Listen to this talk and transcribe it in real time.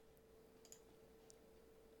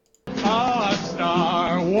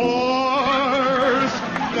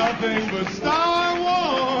the Star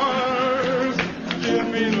Wars. Give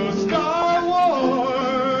me the Star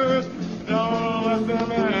Wars. Don't let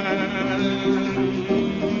them end.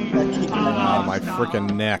 Ah, my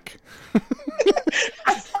freaking neck.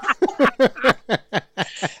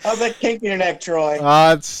 How's that kink in your neck, Troy?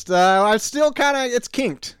 It's still kind of, it's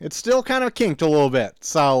kinked. It's still kind of kinked a little bit.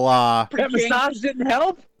 So, That massage didn't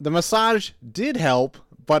help? the massage did help,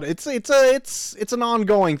 but it's an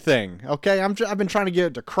ongoing thing. Okay, I've been trying to get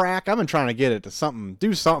it to crack. I've been trying to get it to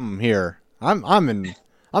do something here. I'm in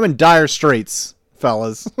dire straits,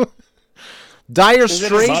 fellas. Dire Is it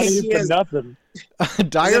straits. as kinky as- Nothing.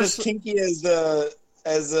 Dire. Is it as kinky as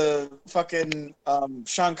the fucking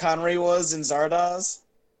Sean Connery was in Zardoz?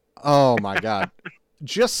 Oh my god.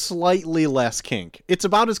 Just slightly less kink. It's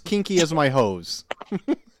about as kinky as my hose.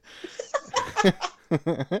 If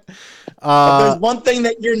there's one thing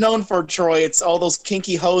that you're known for, Troy, it's all those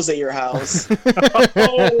kinky hoes at your house.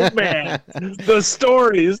 Oh, man. The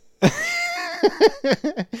stories.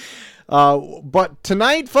 But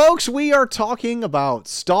tonight, folks, we are talking about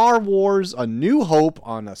Star Wars: A New Hope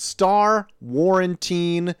on a Star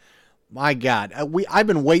Warrantine. My God, I've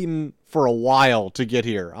been waiting for a while to get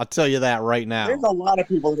here. I'll tell you that right now. There's a lot of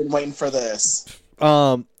people who've been waiting for this.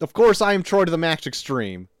 Of course, I am Troy to the Max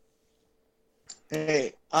Extreme.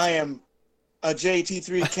 Hey, I am a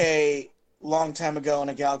JT3K long time ago in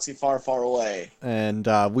a galaxy far, far away. And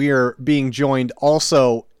we are being joined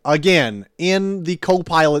also, again, in the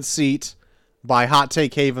co-pilot seat by Hot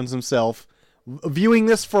Take Havens himself, viewing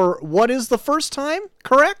this for what is the first time,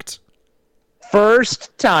 correct?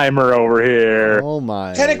 First timer over here. Oh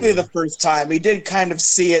my. Technically the first time. We did kind of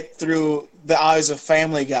see it through the eyes of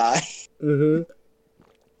Family Guy. Mm-hmm.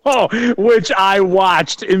 Oh, which I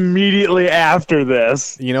watched immediately after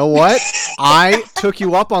this. You know what? I took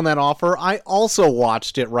you up on that offer. I also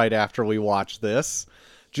watched it right after we watched this.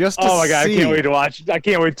 Just to Oh my god, see. I can't wait to watch. I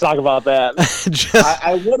can't wait to talk about that. Just...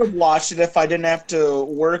 I would have watched it if I didn't have to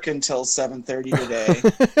work until 7:30 today.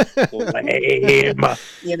 Lame.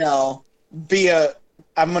 You know,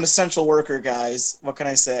 I'm an essential worker, guys. What can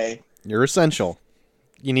I say? You're essential.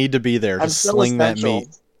 You need to be there to I'm so sling essential.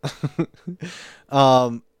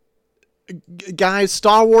 that meat. Guys,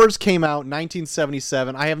 Star Wars came out in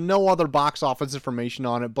 1977. I have no other box office information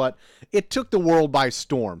on it, but it took the world by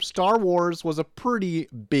storm. Star Wars was a pretty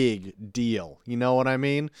big deal. You know what I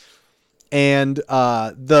mean? And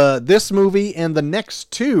this movie and the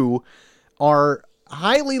next two are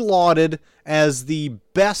highly lauded as the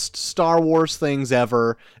best Star Wars things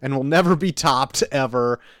ever and will never be topped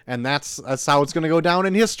ever. And that's how it's going to go down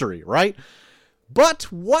in history, right? But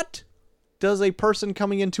what does a person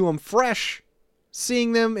coming into them fresh,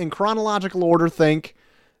 seeing them in chronological order, think?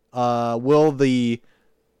 Will the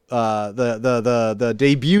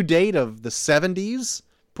debut date of the 70s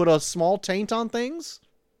put a small taint on things?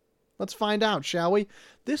 Let's find out, shall we?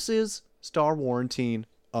 This is Star Warrantine: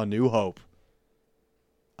 A New Hope.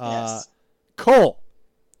 Yes. Cole,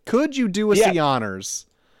 could you do us the honors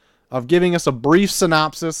of giving us a brief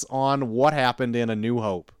synopsis on what happened in A New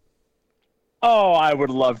Hope? Oh, I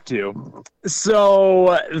would love to.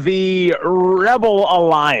 So, the Rebel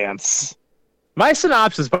Alliance. My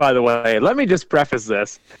synopsis, by the way, let me just preface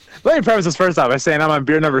this. Let me preface this first off by saying I'm on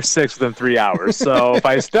beer number 6 within 3 hours. So if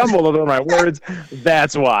I stumble over my words,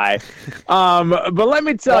 that's why. But let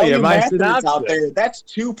me tell All you, my mathers synopsis. out there, that's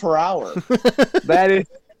 2 per hour. That is,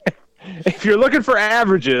 if you're looking for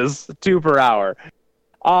averages, 2 per hour.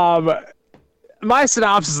 My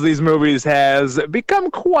synopsis of these movies has become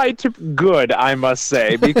quite good, I must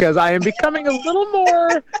say, because I am becoming a little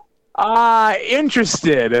more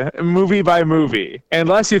interested movie by movie,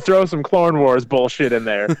 unless you throw some Clone Wars bullshit in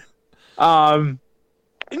there.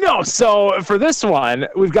 No, so for this one,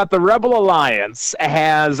 we've got the Rebel Alliance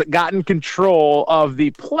has gotten control of the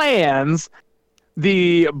plans,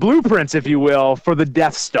 the blueprints, if you will, for the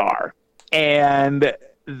Death Star. And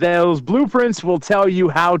those blueprints will tell you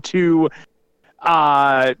how to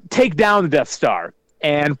take down the Death Star.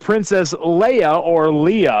 And Princess Leia, or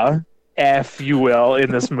Leia, if you will, in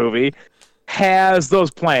this movie, has those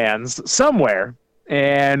plans somewhere.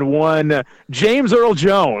 And one James Earl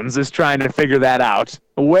Jones is trying to figure that out,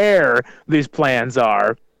 where these plans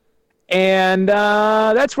are. And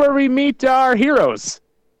that's where we meet our heroes.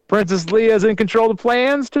 Princess Leia is in control of the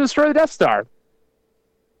plans to destroy the Death Star.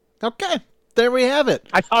 Okay, there we have it.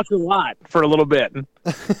 I talked a lot for a little bit.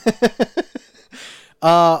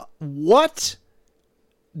 What?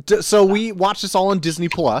 So we watched this all on Disney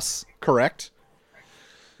Plus, correct?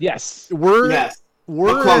 Yes. We're Yes.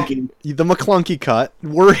 McClunky. the McClunky cut.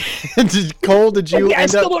 We're Cole. Did you? I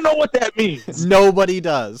end still up... don't know what that means. Nobody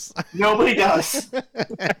does. Nobody does.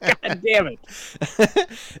 God damn it.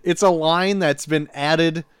 It's a line that's been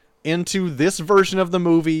added into this version of the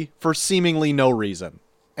movie for seemingly no reason.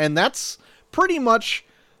 And that's pretty much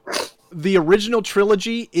the original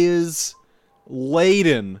trilogy is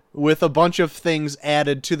laden with a bunch of things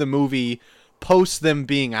added to the movie post them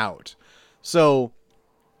being out. So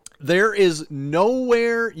there is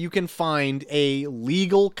nowhere you can find a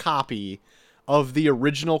legal copy of the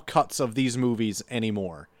original cuts of these movies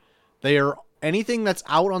anymore. They are anything that's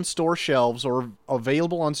out on store shelves or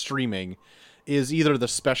available on streaming is either the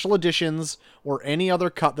special editions or any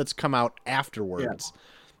other cut that's come out afterwards. Yeah.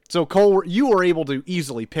 So Cole, you were able to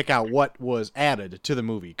easily pick out what was added to the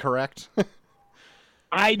movie, correct?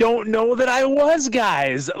 I don't know that I was,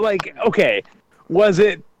 guys. Like, okay, was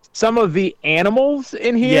it some of the animals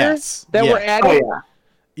in here that were added? Oh,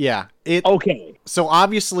 yeah. Okay. So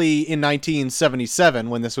obviously in 1977,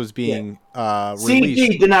 when this was being released,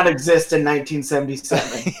 CG did not exist in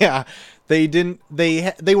 1977. Yeah, they didn't. They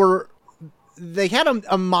had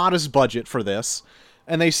a modest budget for this,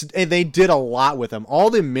 and they did a lot with them. All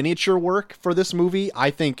the miniature work for this movie,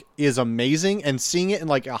 I think, is amazing. And seeing it in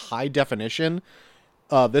like a high definition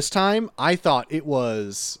this time, I thought it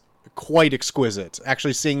was quite exquisite.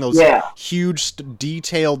 Actually seeing those huge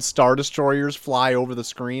detailed Star Destroyers fly over the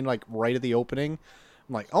screen like right at the opening,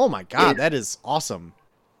 I'm like, oh my god, that is awesome.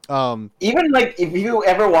 Even like if you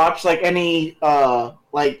ever watch like any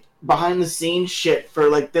like behind the scenes shit for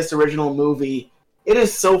like this original movie, it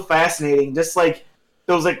is so fascinating. Just like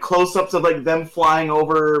those like close-ups of like them flying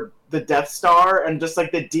over the Death Star and just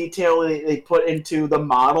like the detail they put into the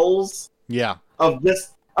models. Yeah. Of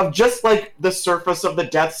just like the surface of the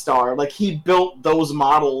Death Star. Like he built those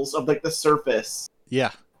models of like the surface.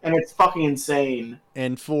 Yeah. And it's fucking insane.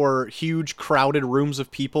 And for huge crowded rooms of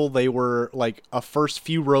people, they were like a first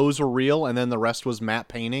few rows were real and then the rest was matte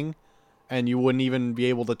painting and you wouldn't even be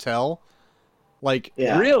able to tell. Like,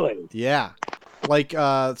 really? Yeah. Like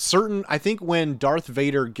I think when Darth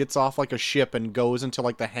Vader gets off like a ship and goes into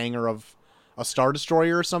like the hangar of a Star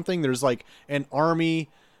Destroyer or something, there's like an army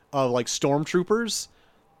of like stormtroopers.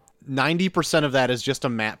 90% of that is just a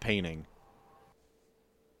matte painting.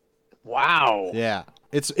 Wow. Yeah.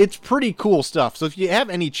 It's pretty cool stuff. So if you have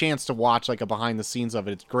any chance to watch like a behind the scenes of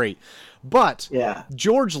it, it's great. But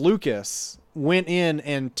George Lucas went in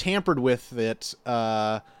and tampered with it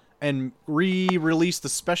and re-released the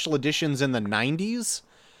special editions in the 90s.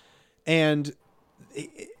 And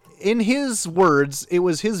in his words, it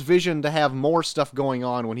was his vision to have more stuff going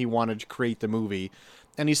on when he wanted to create the movie.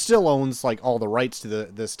 And he still owns like all the rights to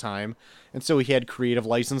this time, and so he had creative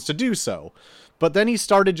license to do so. But then he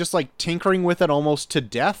started just like tinkering with it almost to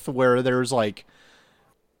death, where there's like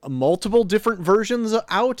multiple different versions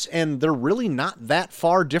out, and they're really not that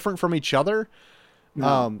far different from each other.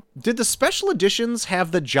 No. Did the special editions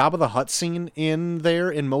have the Jabba the Hutt scene in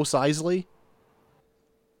there in Mos Eisley?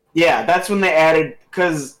 Yeah, that's when they added,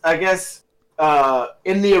 because I guess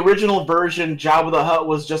in the original version, Jabba the Hutt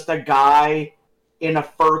was just a guy in a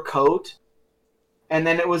fur coat, and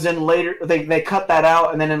then it was in later they cut that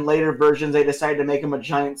out, and then in later versions they decided to make him a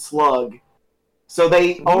giant slug. So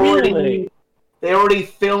they already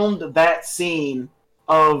filmed that scene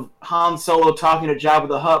of Han Solo talking to Jabba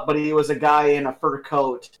the Hutt, but he was a guy in a fur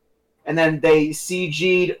coat, and then they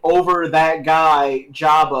CG'd over that guy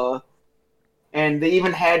Jabba, and they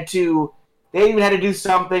even had to do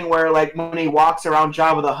something where like when he walks around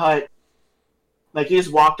Jabba the Hutt, like, he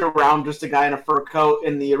just walked around just a guy in a fur coat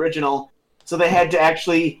in the original. So they had to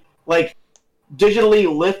actually, like,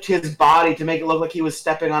 digitally lift his body to make it look like he was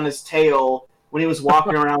stepping on his tail when he was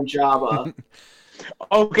walking around Jabba.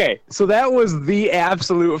 Okay, so that was the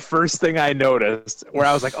absolute first thing I noticed, where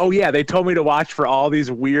I was like, oh yeah, they told me to watch for all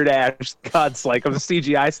these weird-ass cuts, like, of the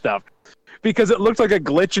CGI stuff. Because it looked like a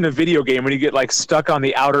glitch in a video game when you get, like, stuck on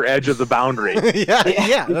the outer edge of the boundary.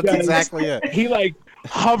 yeah, that's exactly it. He, like,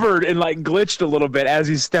 hovered and like glitched a little bit as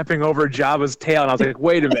he's stepping over Jabba's tail, and I was like,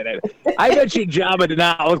 wait a minute, I bet you Jabba did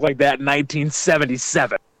not look like that in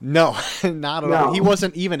 1977. No, not at all. He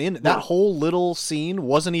wasn't even in that whole little scene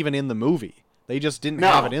wasn't even in the movie. They just didn't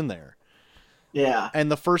have it in there. Yeah. And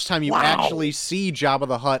the first time you actually see Jabba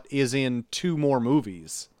the Hutt is in 2 more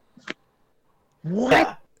movies.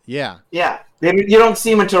 What? Yeah. You don't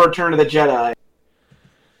see him until Return of the Jedi.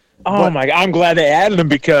 Oh my god! I'm glad they added him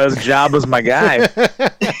because Jabba's my guy.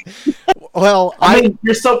 Well, I mean,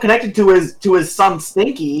 you're so connected to his son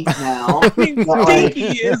Stinky now. Stinky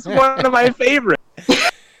is one of my favorites.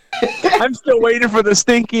 I'm still waiting for the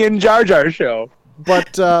Stinky and Jar Jar show.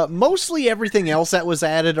 But mostly everything else that was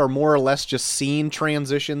added are more or less just scene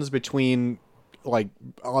transitions between like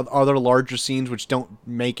other larger scenes which don't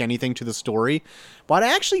make anything to the story. But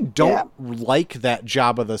I actually don't like that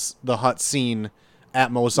Jabba the Hutt scene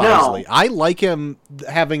at Mos Eisley. I like him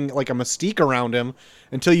having like a mystique around him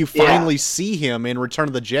until you finally see him in Return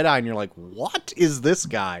of the Jedi and you're like, what is this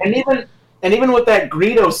guy? And even with that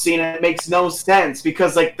Greedo scene, it makes no sense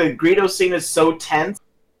because like the Greedo scene is so tense,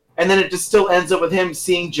 and then it just still ends up with him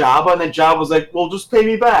seeing Jabba, and then Jabba was like, "Well, just pay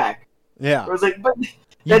me back." Yeah, I was like, but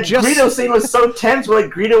that Greedo scene was so tense, where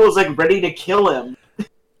like Greedo was like ready to kill him.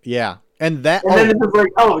 Yeah, and that, and then it was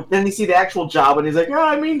like, then you see the actual Jabba, and he's like, "Oh,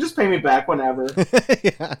 I mean, just pay me back whenever."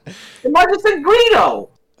 Yeah, and I just said Greedo.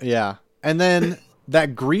 Yeah, and then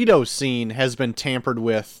that Greedo scene has been tampered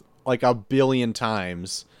with like a billion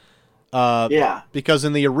times. Because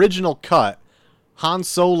in the original cut, Han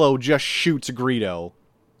Solo just shoots Greedo,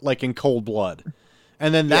 like in cold blood.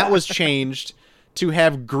 And then that was changed to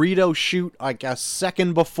have Greedo shoot like a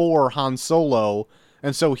second before Han Solo,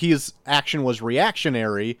 and so his action was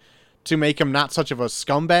reactionary to make him not such of a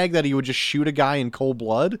scumbag that he would just shoot a guy in cold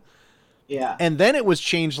blood. Yeah. And then it was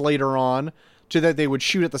changed later on to that they would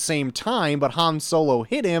shoot at the same time, but Han Solo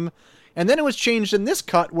hit him. And then it was changed in this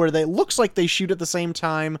cut where it looks like they shoot at the same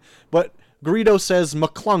time, but Greedo says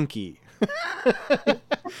McClunky.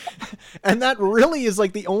 And that really is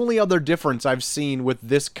like the only other difference I've seen with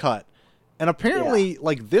this cut. And apparently,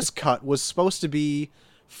 like, this cut was supposed to be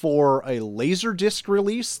for a Laserdisc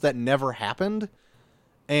release that never happened.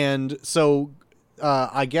 And so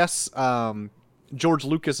I guess George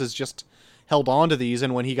Lucas has just held on to these,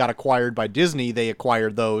 and when he got acquired by Disney, they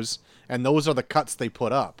acquired those. And those are the cuts they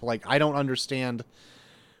put up. Like, I don't understand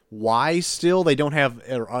why still they don't have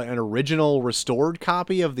an original restored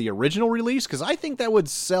copy of the original release, because I think that would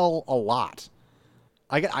sell a lot.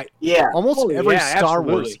 Almost every Star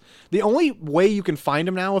Wars. The only way you can find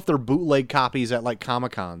them now if they're bootleg copies at like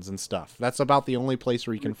Comic-Cons and stuff. That's about the only place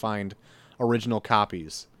where you can find original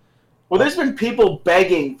copies. Well, there's been people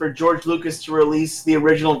begging for George Lucas to release the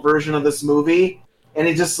original version of this movie. And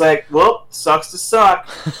he's just like, well, sucks to suck.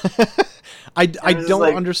 I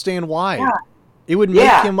don't understand why. Yeah. It would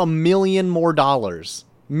make him $1 million more.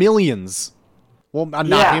 Millions. Well,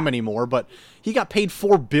 not him anymore, but he got paid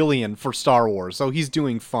 $4 billion for Star Wars, so he's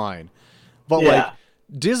doing fine. But like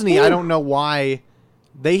Disney, I don't know why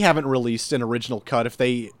they haven't released an original cut if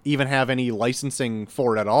they even have any licensing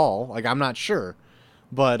for it at all. Like, I'm not sure.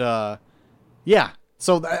 But yeah.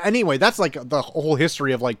 So anyway, that's like the whole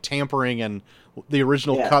history of like tampering and the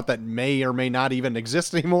original cut that may or may not even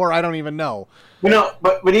exist anymore. I don't even know.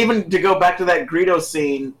 But even to go back to that Greedo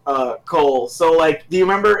scene, Cole. So like, do you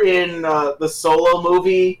remember in the Solo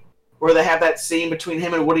movie where they have that scene between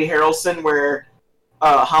him and Woody Harrelson where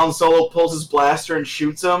Han Solo pulls his blaster and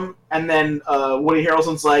shoots him, and then Woody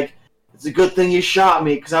Harrelson's like, "It's a good thing you shot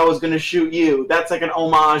me because I was going to shoot you." That's like an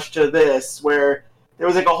homage to this, where there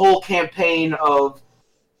was like a whole campaign of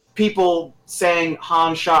people saying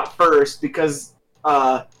Han shot first because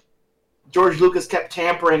George Lucas kept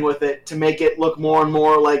tampering with it to make it look more and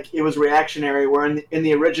more like it was reactionary, where in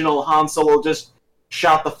the original, Han Solo just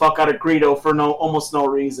shot the fuck out of Greedo for almost no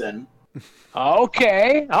reason.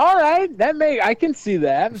 Okay, all right, I can see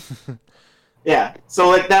that. Yeah, so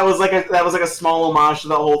like that was like a small homage to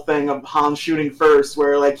the whole thing of Han shooting first,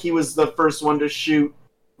 where like he was the first one to shoot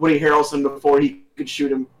Woody Harrelson before he could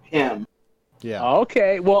shoot him. Yeah.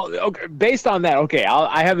 Okay. Well, based on that,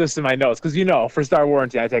 I have this in my notes because for Star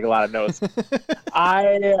Warranty, I take a lot of notes.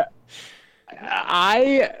 I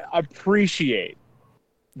appreciate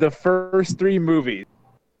the first 3 movies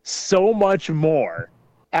so much more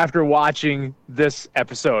after watching this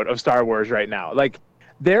episode of Star Wars right now. Like,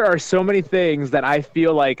 there are so many things that I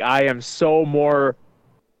feel like I am so more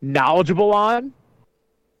knowledgeable on.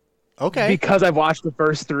 Okay. Because I've watched the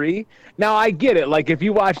first 3. Now, I get it. Like, if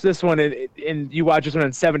you watch this one and you watch this one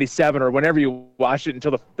in 77 or whenever you watched it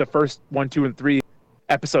until the first 1, 2, and 3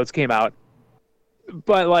 episodes came out.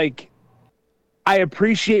 But, like, I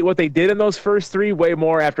appreciate what they did in those first 3 way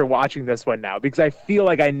more after watching this one now, because I feel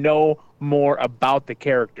like I know more about the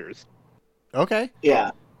characters. Okay. Yeah.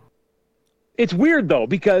 It's weird, though,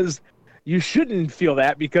 because you shouldn't feel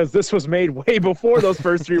that, because this was made way before those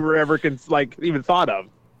first 3 were ever even thought of.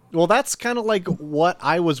 Well, that's kind of like what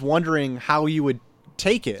I was wondering how you would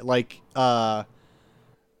take it. Like,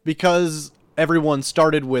 because everyone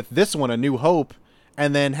started with this one, A New Hope,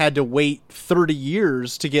 and then had to wait 30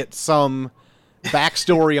 years to get some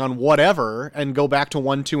backstory on whatever and go back to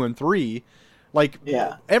 1, 2, and 3. Like,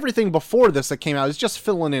 everything before this that came out is just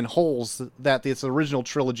filling in holes that this original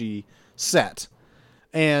trilogy set.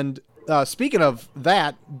 And speaking of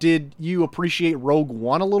that, did you appreciate Rogue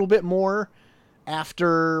One a little bit more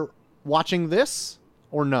after watching this,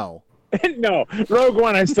 or no? No, Rogue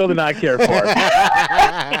One I still do not care for.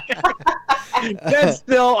 That's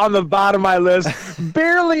still on the bottom of my list,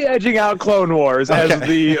 barely edging out Clone Wars as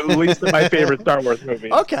the least of my favorite Star Wars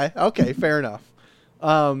movies. Okay, fair enough.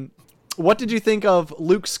 What did you think of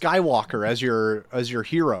Luke Skywalker as your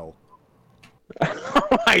hero?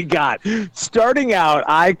 Oh my God. Starting out,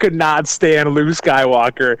 I could not stand Luke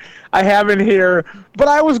Skywalker. I have in here, but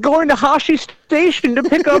I was going to Hashi Station to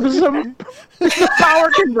pick up some power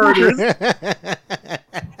converters.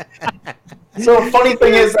 So the funny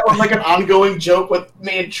thing is, that was like an ongoing joke with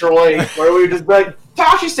me and Troy, where we would just be like,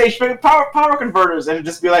 Tashi Station, power converters, and it'd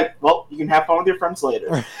just be like, well, you can have fun with your friends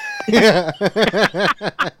later. Yeah.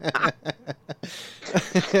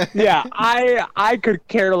 Yeah, I could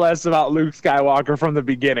care less about Luke Skywalker from the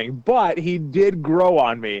beginning, but he did grow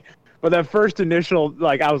on me. But that first initial,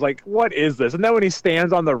 like, I was like, what is this? And then when he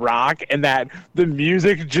stands on the rock and that the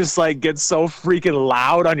music just, like, gets so freaking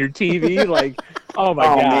loud on your TV, like, oh my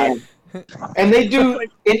God. Man. And they do,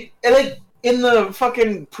 in the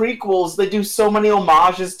fucking prequels, they do so many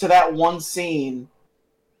homages to that one scene.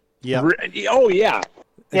 Yeah. Oh, yeah.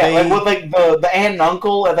 Yeah, like with like the aunt and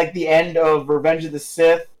uncle at like the end of Revenge of the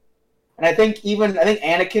Sith, and I think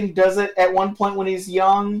Anakin does it at one point when he's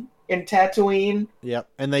young in Tatooine. Yep,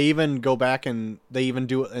 and they even go back and they even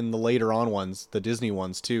do it in the later on ones, the Disney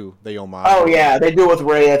ones too. They homage. Oh yeah, they do it with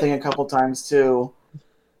Rey, I think, a couple times too.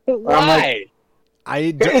 Why?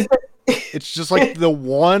 It's just like the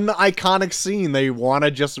one iconic scene they want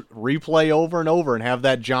to just replay over and over and have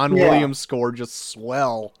that John Williams score just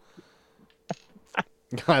swell.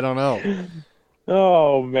 I don't know.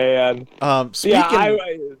 Oh man.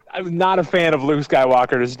 Speaking, I'm not a fan of Luke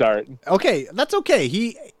Skywalker to start. Okay, that's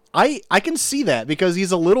okay. I can see that because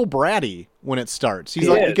he's a little bratty when it starts. He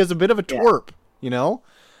gets a bit of a twerp, you know.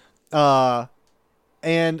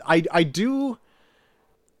 And I do.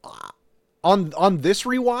 On this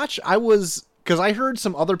rewatch, because I heard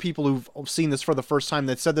some other people who've seen this for the first time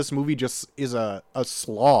that said this movie just is a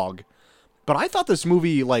slog, but I thought this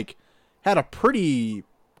movie like had a pretty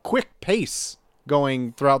quick pace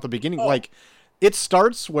going throughout the beginning. Oh. Like, it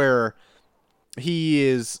starts where he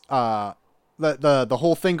is the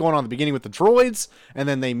whole thing going on in the beginning with the droids, and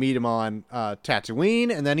then they meet him on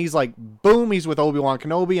Tatooine, and then he's like, boom, he's with Obi-Wan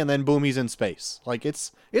Kenobi, and then boom, he's in space. Like,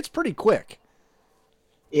 it's pretty quick.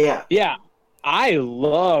 Yeah. Yeah. I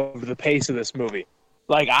loved the pace of this movie.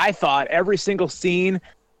 Like, I thought every single scene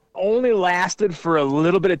only lasted for a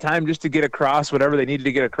little bit of time just to get across whatever they needed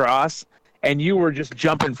to get across, and you were just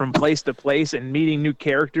jumping from place to place and meeting new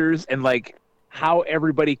characters, and like how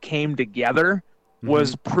everybody came together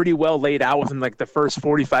was pretty well laid out within like the first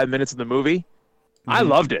 45 minutes of the movie. I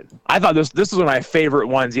loved it. I thought this was one of my favorite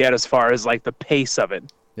ones yet as far as like the pace of it.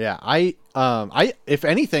 Yeah, I if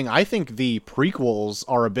anything, I think the prequels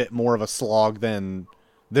are a bit more of a slog than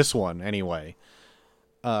this one anyway.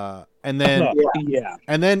 And then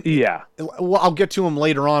well, I'll get to them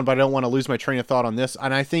later on, but I don't want to lose my train of thought on this.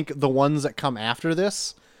 And I think the ones that come after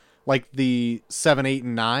this, like the 7, 8,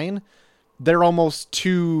 and 9, they're almost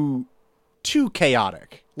too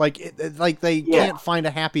chaotic. Like they can't find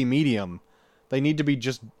a happy medium. They need to be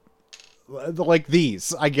just like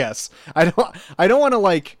these, I guess. I don't want to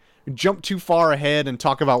like jump too far ahead and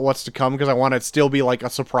talk about what's to come because I want it to still be like a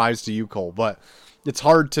surprise to you, Cole. But it's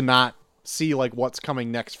hard to not see like what's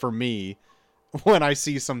coming next for me when I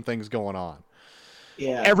see some things going on.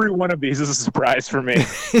 Yeah. Every one of these is a surprise for me.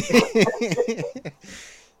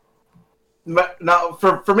 But now,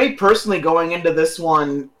 for me personally, going into this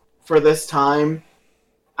one for this time,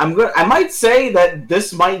 I might say that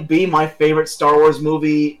this might be my favorite Star Wars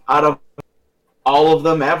movie out of all of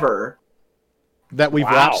them ever. That we've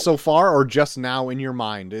watched so far, or just now in your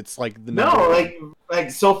mind? It's like the like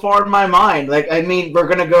so far in my mind. Like, I mean, we're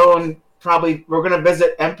gonna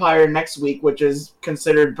visit Empire next week, which is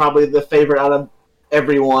considered probably the favorite out of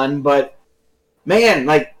everyone. But man,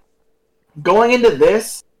 like going into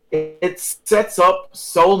this, it sets up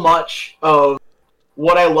so much of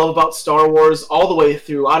what I love about Star Wars all the way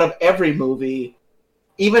through, out of every movie,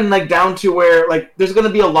 even like down to where like there's going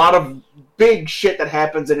to be a lot of big shit that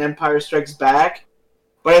happens in Empire Strikes Back,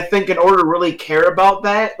 but I think in order to really care about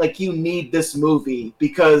that, like you need this movie,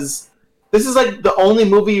 because this is like the only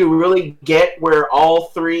movie you really get where all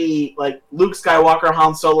three, like Luke Skywalker,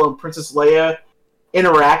 Han Solo, and Princess Leia,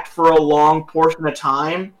 interact for a long portion of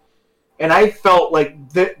time, and I felt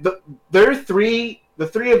like the three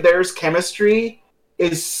of theirs chemistry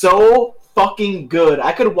is so fucking good.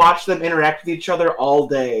 I could watch them interact with each other all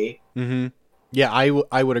day. Mm-hmm. Yeah,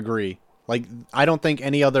 I would agree. Like, I don't think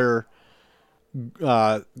any other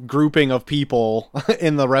grouping of people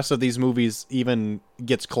in the rest of these movies even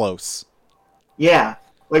gets close. Yeah.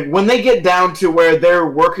 Like, when they get down to where they're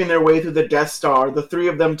working their way through the Death Star, the three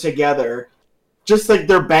of them together, just, like,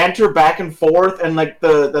 their banter back and forth and, like,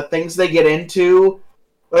 the things they get into,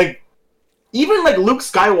 like, even, like, Luke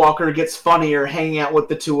Skywalker gets funnier hanging out with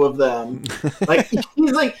the two of them. Like,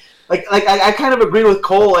 he's, like, I kind of agree with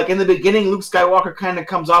Cole. Like, in the beginning, Luke Skywalker kind of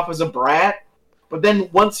comes off as a brat, but then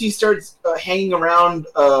once he starts hanging around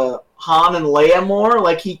Han and Leia more,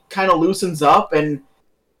 like, he kind of loosens up, and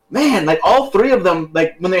man, like, all three of them,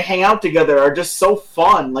 like, when they hang out together are just so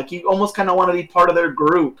fun. Like, you almost kind of want to be part of their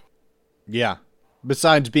group. Yeah.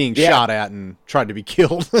 Besides being shot at and tried to be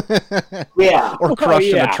killed. Yeah. Or crushed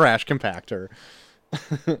in a trash compactor.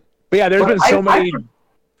 But yeah, there's been so many...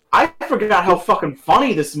 I forgot how fucking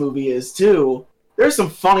funny this movie is, too. There's some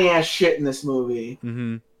funny-ass shit in this movie.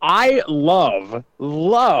 Mm-hmm. I love,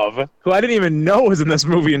 who I didn't even know was in this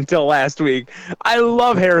movie until last week. I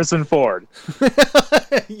love Harrison Ford.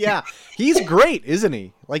 Yeah, he's great, isn't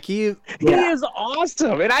he? Like, he is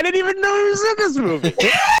awesome, and I didn't even know he was in this movie.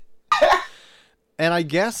 And I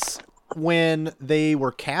guess when they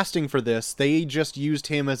were casting for this, they just used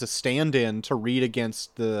him as a stand-in to read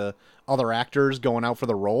against the other actors going out for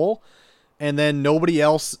the role. And then nobody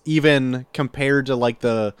else even compared to, like,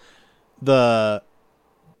 the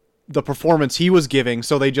performance he was giving,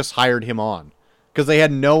 so they just hired him on. Because they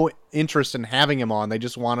had no interest in having him on. They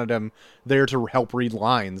just wanted him there to help read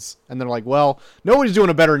lines. And they're like, well, nobody's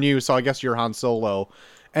doing it better than you, so I guess you're Han Solo.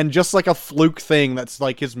 And just like a fluke thing that's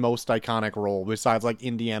like his most iconic role, besides like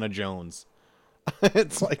Indiana Jones.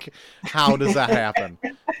 It's like, how does that happen?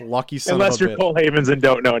 Lucky son Unless of a you're Cole Havens and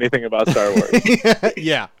don't know anything about Star Wars.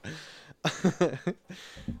 Yeah.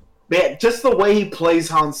 Man, just the way he plays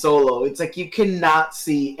Han Solo, it's like you cannot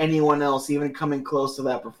see anyone else even coming close to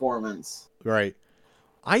that performance. Right.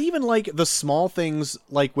 I even like the small things,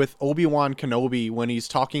 like with Obi-Wan Kenobi when he's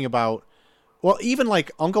talking about, well, even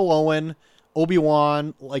like Uncle Owen,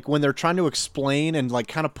 Obi-Wan, like when they're trying to explain and like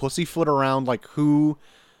kind of pussyfoot around like who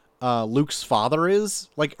Luke's father is,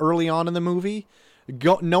 like early on in the movie,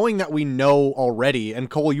 knowing that we know already, and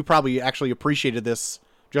Cole, you probably actually appreciated this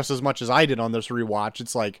just as much as I did on this rewatch.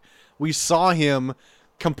 It's like we saw him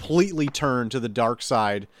completely turn to the dark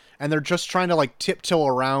side, and they're just trying to like tiptoe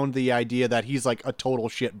around the idea that he's like a total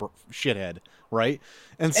shithead, right?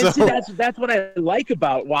 And so see, that's what I like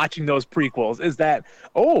about watching those prequels is that,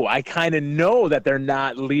 oh, I kind of know that they're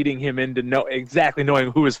not leading him into exactly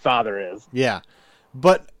knowing who his father is. Yeah,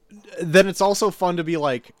 but then it's also fun to be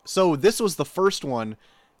like, so this was the first one.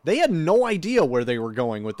 They had no idea where they were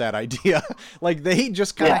going with that idea. Like, they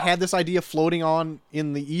just kind of had this idea floating on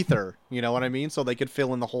in the ether, you know what I mean? So they could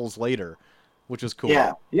fill in the holes later, which is cool.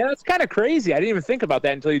 Yeah, that's kind of crazy. I didn't even think about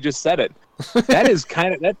that until you just said it. That is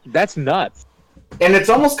kind of, that's nuts. and it's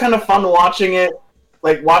almost kind of fun watching it,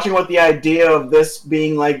 like watching what the idea of this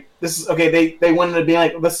being like, this is, okay, they went into being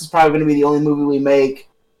like, this is probably going to be the only movie we make.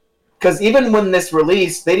 Because even when this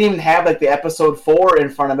released, they didn't even have like the episode 4 in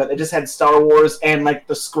front of it. They just had Star Wars and like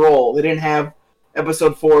the scroll. They didn't have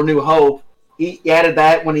episode 4 New Hope. He added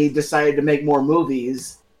that when he decided to make more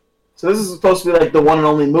movies. So this is supposed to be like the one and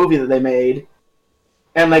only movie that they made.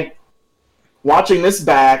 And like watching this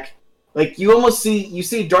back, like you almost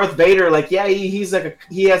see Darth Vader, like, yeah, he's like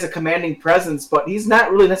he has a commanding presence, but he's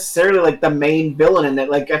not really necessarily like the main villain in it.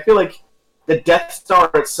 Like I feel like the Death Star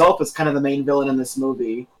itself is kind of the main villain in this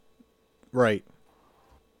movie. Right.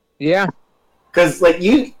 Yeah. Because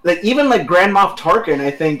even Grand Moff Tarkin, I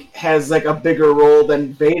think, has like a bigger role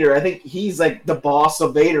than Vader. I think he's like the boss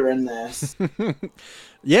of Vader in this.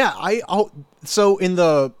 Yeah, so in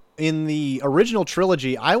the original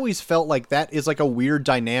trilogy, I always felt like that is like a weird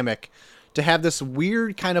dynamic to have this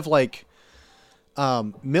weird kind of like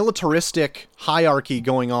militaristic hierarchy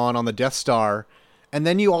going on the Death Star, and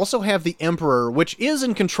then you also have the Emperor, which is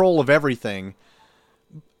in control of everything.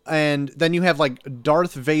 And then you have, like,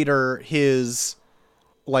 Darth Vader, his,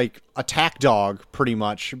 like, attack dog, pretty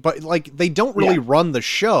much. But, like, they don't really run the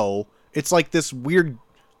show. It's, like, this weird,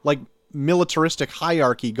 like, militaristic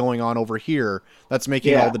hierarchy going on over here that's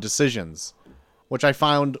making all the decisions. Which I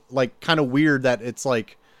found, like, kind of weird that it's,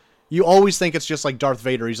 like, you always think it's just, like, Darth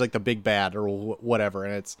Vader. He's, like, the big bad or whatever.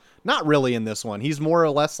 And it's not really in this one. He's more or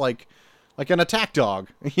less, like an attack dog.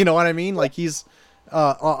 You know what I mean? Like, he's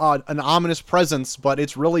an ominous presence, but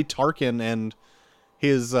it's really Tarkin and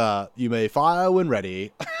his you may fire when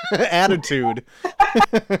ready attitude.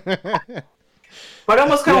 But I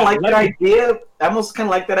almost kind of like that idea. I almost kind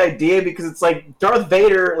of like that idea because it's like Darth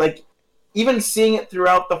Vader, like even seeing it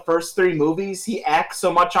throughout the first 3 movies, he acts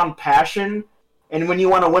so much on passion, and when you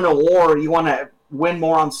want to win a war, you want to win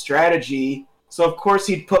more on strategy. So of course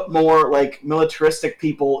he'd put more like militaristic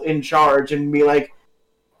people in charge and be like,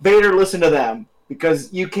 Vader, listen to them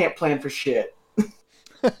because you can't plan for shit.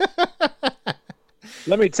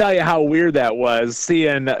 Let me tell you how weird that was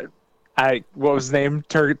seeing, what was his name?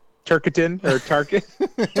 Turkitin or Tarkin?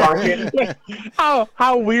 Tarkin.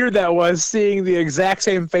 How weird that was seeing the exact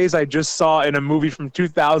same face I just saw in a movie from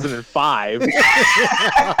 2005.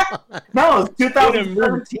 No, it's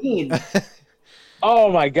 2013.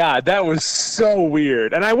 Oh my god, that was so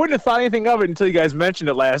weird. And I wouldn't have thought anything of it until you guys mentioned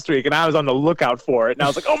it last week, and I was on the lookout for it. And I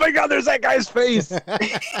was like, oh my god, there's that guy's face.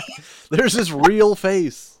 There's his real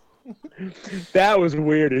face. That was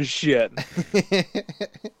weird as shit.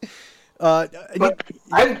 But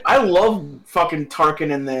I love fucking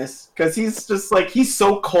Tarkin in this because he's just like, he's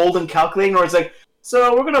so cold and calculating, where it's like,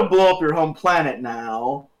 so we're gonna blow up your home planet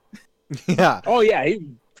now. Yeah. Oh yeah, he's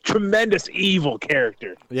a tremendous evil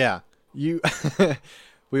character. Yeah.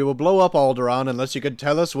 We will blow up Alderaan unless you can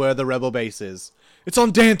tell us where the rebel base is. It's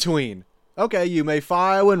on Dantooine. Okay, you may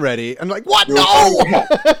fire when ready. I'm like, what? No!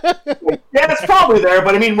 Yeah, it's probably there,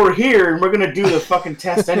 but I mean, we're here and we're gonna do the fucking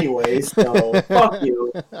test anyways, so fuck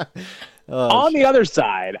you. On the other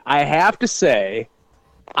side, I have to say,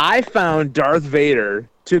 I found Darth Vader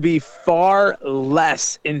to be far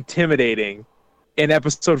less intimidating in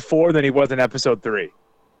Episode 4 than he was in Episode 3.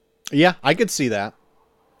 Yeah, I could see that.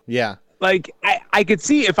 Yeah. Like, I could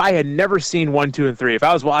see if I had never seen 1, 2, and 3, if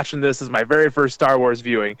I was watching this as my very first Star Wars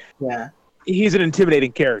viewing, Yeah. he's an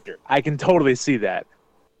intimidating character. I can totally see that.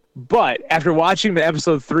 But after watching the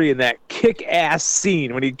Episode 3 and that kick-ass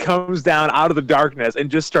scene when he comes down out of the darkness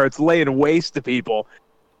and just starts laying waste to people,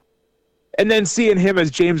 and then seeing him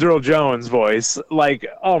as James Earl Jones' voice, like,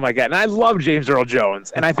 oh my god. And I love James Earl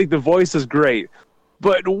Jones, and I think the voice is great,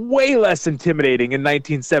 but way less intimidating in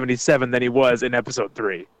 1977 than he was in Episode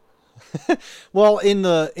 3. Well, in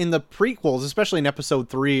the prequels, especially in Episode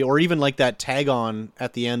 3, or even like that tag on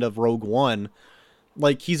at the end of Rogue One,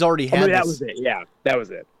 like he's already had that was it. Yeah, that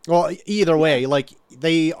was it. Well, either way, like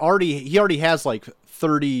he already has like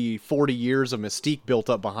 30, 40 years of mystique built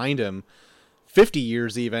up behind him, 50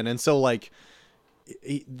 years even, and so like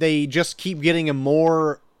they just keep getting him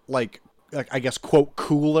more like I guess quote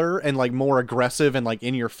cooler and like more aggressive and like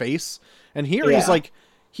in your face. And here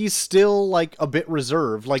he's still like a bit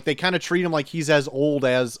reserved. Like they kind of treat him like he's as old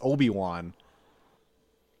as Obi-Wan.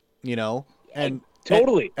 You know? And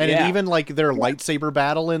totally. And even like their lightsaber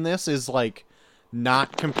battle in this is like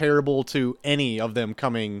not comparable to any of them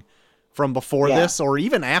coming from before this or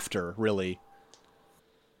even after, really.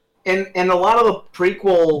 And a lot of the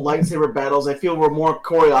prequel lightsaber battles, I feel, were more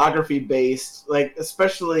choreography based. Like,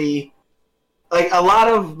 especially, like a lot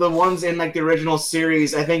of the ones in like the original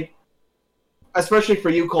series, I think, especially for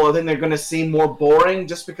you, Cole, I think they're going to seem more boring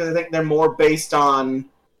just because I think they're more based on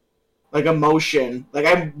like emotion. Like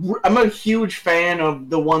I'm a huge fan of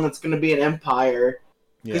the one that's going to be an Empire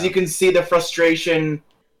because you can see the frustration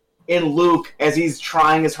in Luke as he's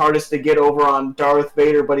trying his hardest to get over on Darth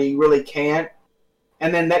Vader, but he really can't.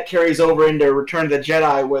 And then that carries over into Return of the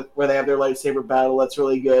Jedi where they have their lightsaber battle. That's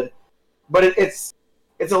really good. But it's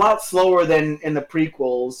a lot slower than in the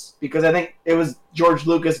prequels because I think it was George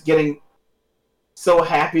Lucas getting so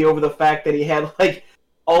happy over the fact that he had like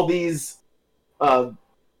all these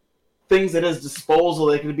things at his disposal.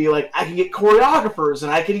 They could be like, I can get choreographers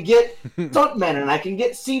and I can get stuntmen and I can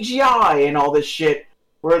get CGI and all this shit.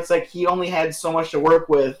 Where it's like he only had so much to work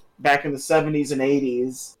with back in the 70s and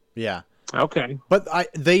 80s. Yeah. Okay. But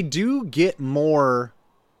they do get more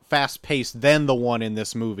fast-paced than the one in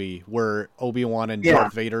this movie where Obi-Wan and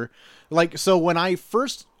Darth Vader. Like, so when I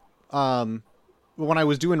first, when I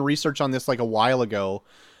was doing research on this like a while ago,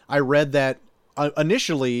 I read that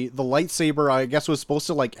initially the lightsaber, I guess, was supposed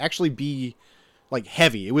to like actually be like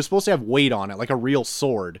heavy. It was supposed to have weight on it, like a real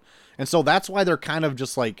sword. And so that's why they're kind of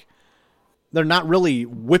just like, they're not really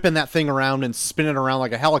whipping that thing around and spinning around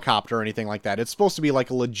like a helicopter or anything like that. It's supposed to be like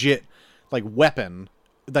a legit like weapon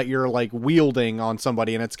that you're like wielding on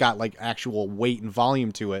somebody, and it's got like actual weight and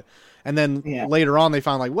volume to it. And then later on they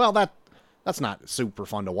found like, well, that's not super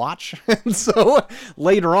fun to watch. And so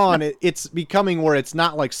later on it's becoming where it's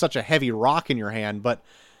not like such a heavy rock in your hand, but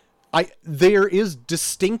there is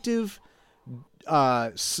distinctive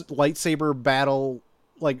lightsaber battle,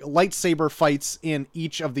 like lightsaber fights in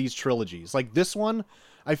each of these trilogies. Like this one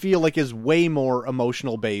I feel like is way more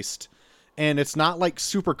emotional based, and it's not like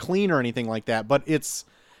super clean or anything like that, but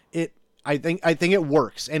I think it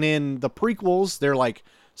works. And in the prequels they're like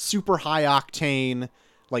super high octane,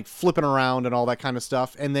 like flipping around and all that kind of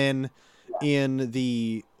stuff. And then in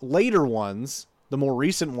the later ones, the more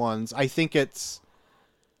recent ones, I think it's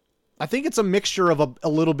a mixture of a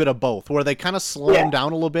little bit of both, where they kind of slow them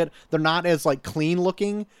down a little bit. They're not as like clean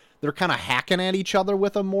looking. They're kind of hacking at each other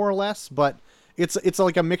with them more or less, but it's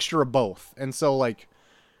like a mixture of both. And so like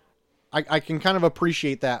I can kind of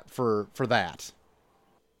appreciate that for that.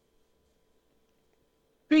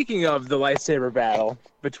 Speaking of the lightsaber battle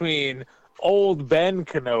between old Ben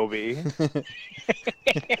Kenobi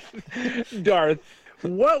and Darth,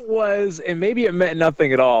 what was, and maybe it meant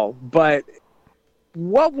nothing at all, but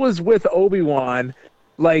what was with Obi-Wan,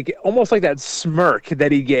 like almost like that smirk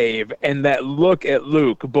that he gave and that look at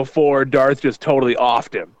Luke before Darth just totally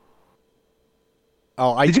offed him?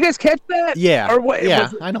 Oh, did you guys catch that? Yeah. Or what? Yeah,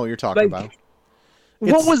 I know what you're talking about.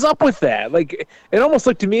 What was up with that? Like, it almost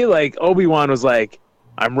looked to me like Obi-Wan was like,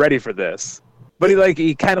 I'm ready for this. But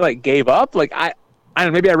he kind of like gave up. Like, I don't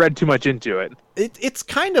know, maybe I read too much into it. It's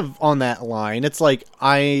kind of on that line. It's like,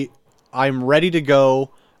 I'm ready to go.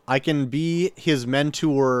 I can be his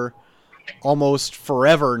mentor almost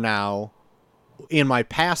forever now in my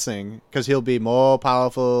passing, because he'll be more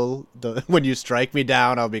powerful. When you strike me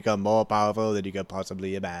down, I'll become more powerful than you could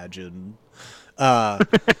possibly imagine. But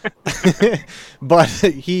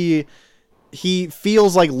he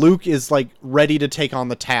feels like Luke is like ready to take on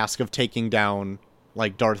the task of taking down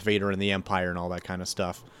like Darth Vader and the Empire and all that kind of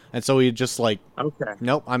stuff. And so he just like, okay,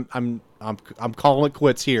 nope, I'm calling it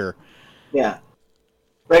quits here. Yeah.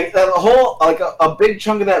 Like the whole, like a big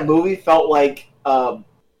chunk of that movie felt like, or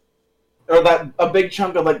that a big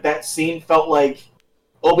chunk of like that scene felt like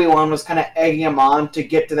Obi-Wan was kind of egging him on to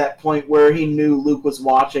get to that point where he knew Luke was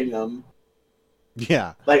watching them.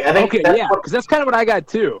 Yeah. Like I think because that's kind of what I got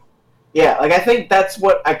too. Yeah, like I think that's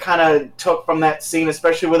what I kind of took from that scene,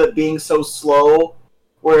 especially with it being so slow,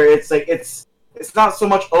 where it's like it's not so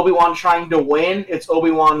much Obi-Wan trying to win, it's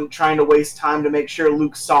Obi-Wan trying to waste time to make sure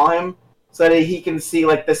Luke saw him, so that he can see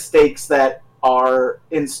like the stakes that are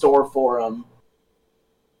in store for him.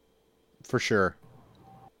 For sure.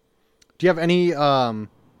 Do you have any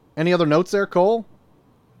other notes there, Cole?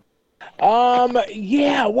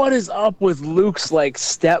 Yeah, what is up with Luke's like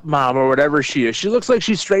stepmom or whatever she is? She looks like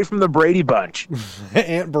she's straight from the Brady Bunch.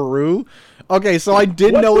 Aunt Beru? Okay, so I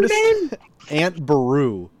did notice Aunt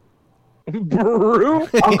Beru. Beru?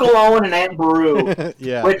 Uncle Owen and Aunt Beru.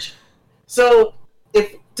 Yeah. So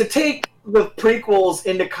if to take the prequels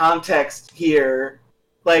into context here,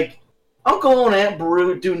 like Uncle Owen and Aunt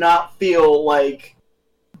Beru do not feel like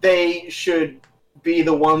they should be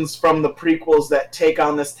the ones from the prequels that take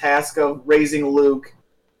on this task of raising Luke,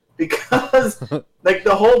 because like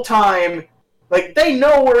the whole time, like they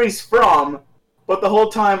know where he's from, but the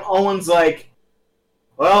whole time Owen's like,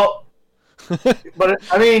 well, but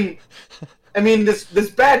I mean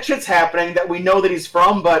this bad shit's happening that we know that he's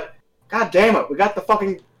from, but god damn it, we got the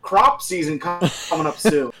fucking crop season coming up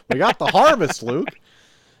soon. We got the harvest, Luke.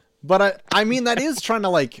 But I mean that is trying to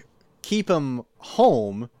like keep him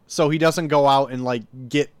home so he doesn't go out and like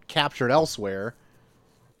get captured elsewhere.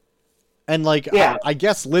 And like, yeah. I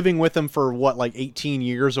guess living with him for what, like 18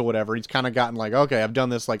 years or whatever, he's kind of gotten like, okay, I've done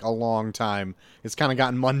this like a long time. It's kind of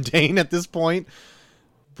gotten mundane at this point.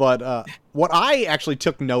 But what I actually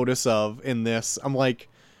took notice of in this, I'm like,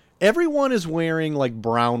 everyone is wearing like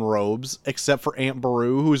brown robes except for Aunt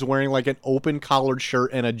Beru, who's wearing like an open collared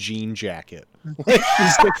shirt and a jean jacket. She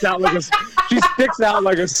sticks out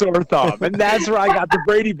like a sore thumb, and that's where I got the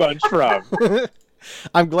Brady Bunch from.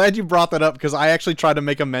 I'm glad you brought that up, because I actually tried to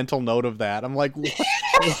make a mental note of that. I'm like,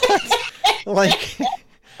 what? Like,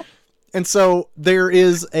 and so there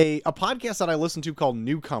is a podcast that I listen to called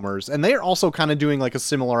Newcomers, and they're also kind of doing like a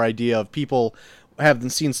similar idea of people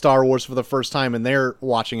haven't seen Star Wars for the first time and they're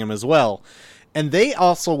watching them as well. And they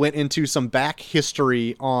also went into some back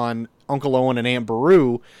history on Uncle Owen and Aunt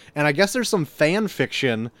Beru, and I guess there's some fan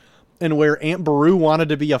fiction in where Aunt Beru wanted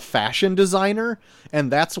to be a fashion designer,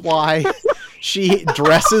 and that's why she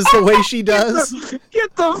dresses the way she does.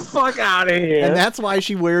 Get the fuck out of here. And that's why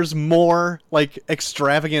she wears more like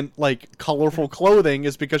extravagant, like colorful clothing,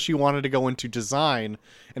 is because she wanted to go into design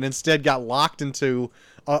and instead got locked into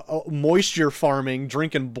moisture farming,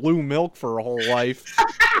 drinking blue milk for her whole life.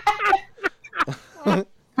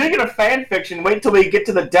 Speaking of fan fiction, wait until we get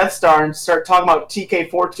to the Death Star and start talking about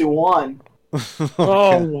TK-421.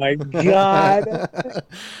 Oh my god.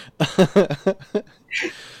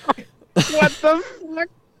 What the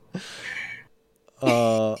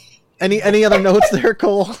fuck? Any other notes there,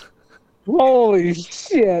 Cole? Holy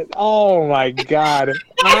shit. Oh my god.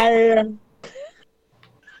 I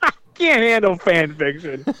can't handle fan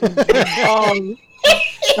fiction.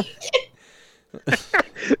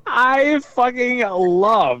 I fucking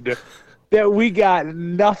loved that we got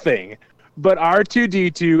nothing but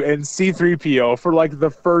R2D2 and C3PO for like the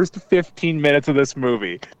first 15 minutes of this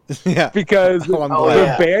movie. Yeah. Because Oh, I'm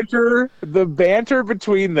glad. the banter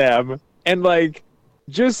between them and like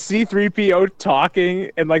just C3PO talking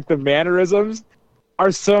and like the mannerisms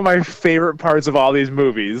are some of my favorite parts of all these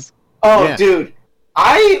movies. Oh, Yeah. dude,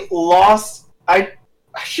 I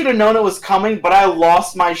should have known it was coming, but I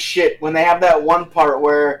lost my shit when they have that one part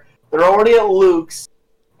where they're already at Luke's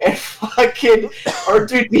and fucking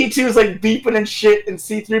R2D2 is like beeping and shit, and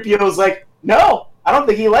C3PO is like, "No, I don't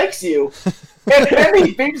think he likes you." And then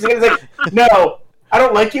he beeps again, he's like, "No, I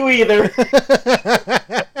don't like you either."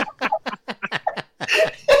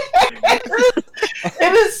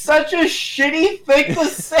 It is such a shitty thing to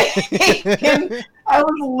say, and I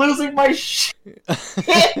was losing my shit.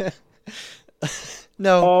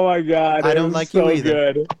 No. Oh my god, I it don't was like so you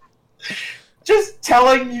either. good. Just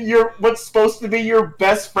telling your what's supposed to be your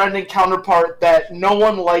best friend and counterpart that no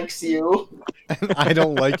one likes you, I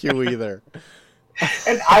don't like you either.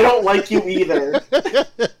 and I don't like you either.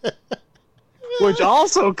 Which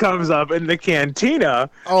also comes up in the cantina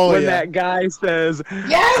Oh, when yeah. that guy says,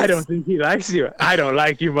 Yes! I don't think he likes you. I don't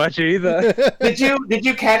like you much either. Did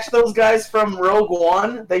you catch those guys from Rogue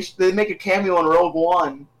One? They make a cameo in Rogue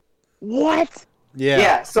One. What?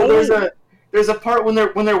 Yeah. So there's a part when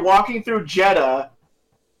they're walking through Jeddah,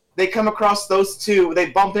 they come across those two, they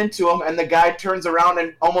bump into them, and the guy turns around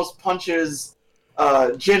and almost punches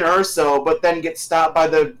Jyn Erso, but then gets stopped by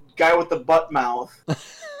the guy with the butt mouth.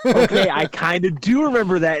 Okay, I kind of do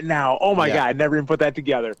remember that now. Oh my Yeah. god, never even put that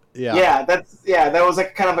together. Yeah. That was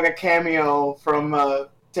like kind of like a cameo from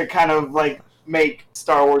to kind of like make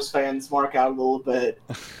Star Wars fans mark out a little bit.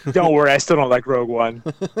 Don't worry, I still don't like Rogue One.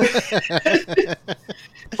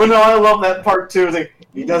 But no, I love that part too. It's like,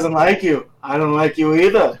 he doesn't like you. I don't like you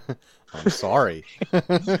either. I'm sorry.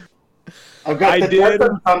 I've got I the did.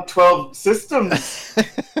 weapons on 12 systems.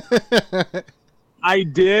 I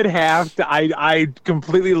did have to. I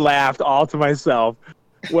completely laughed all to myself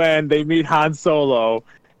when they meet Han Solo,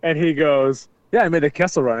 and he goes, "Yeah, I made the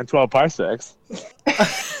Kessel Run in 12 parsecs."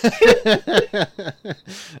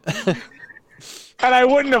 And I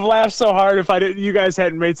wouldn't have laughed so hard if you guys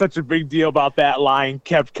hadn't made such a big deal about that line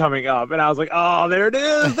kept coming up, and I was like, "Oh, there it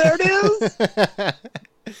is, there it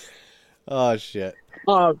is." Oh shit.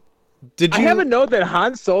 Did I have a note that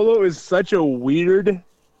Han Solo is such a weird,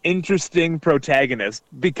 interesting protagonist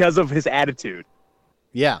because of his attitude.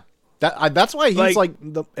 Yeah. That's why he's Like-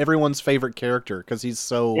 everyone's favorite character, because he's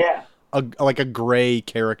so Yeah. like a gray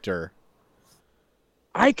character.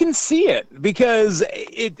 I can see it because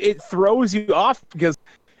it throws you off because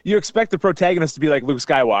you expect the protagonist to be like Luke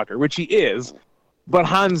Skywalker, which he is, but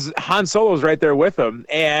Han Solo's right there with him,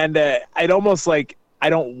 and I'd almost like I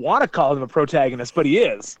don't want to call him a protagonist, but he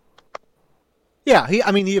is. Yeah, he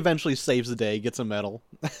eventually saves the day, gets a medal.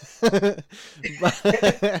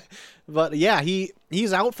 but yeah,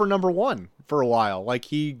 he's out for number one for a while. Like,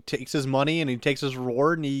 he takes his money and he takes his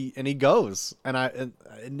reward and he goes. And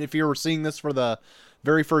if you were seeing this for the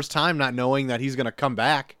very first time, not knowing that he's gonna come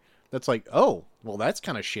back, that's like, oh, well, that's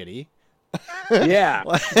kind of shitty. Yeah.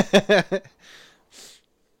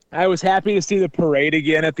 I was happy to see the parade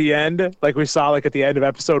again at the end, like we saw like at the end of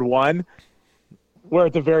episode 1. Where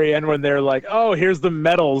at the very end, when they're like, "Oh, here's the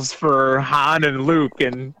medals for Han and Luke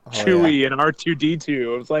and Chewie and R2D2,"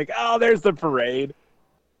 it was like, "Oh, there's the parade."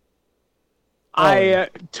 I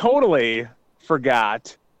totally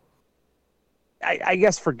forgot. I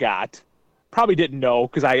guess forgot. Probably didn't know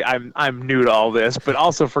because I'm new to all this, but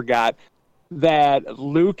also forgot that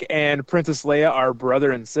Luke and Princess Leia are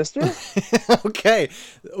brother and sister. Okay,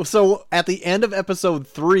 so at the end of episode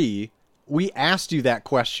 3. We asked you that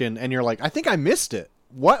question, and you're like, "I think I missed it.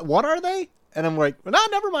 What are they?" And I'm like, "No,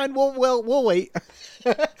 never mind. We'll wait."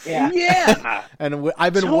 Yeah. And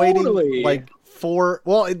I've been Totally. waiting like for.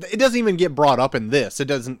 Well, it doesn't even get brought up in this. It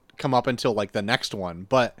doesn't come up until like the next one.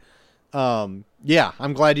 But yeah,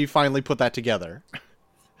 I'm glad you finally put that together.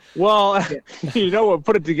 Well, you know what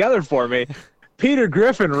put it together for me? Peter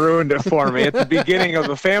Griffin ruined it for me at the beginning of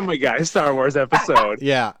the Family Guy Star Wars episode.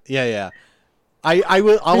 Yeah. I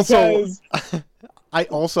will also. Because I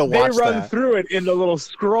also they watched run that. through it in the little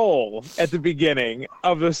scroll at the beginning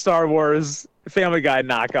of the Star Wars Family Guy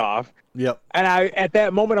knockoff. Yep. And at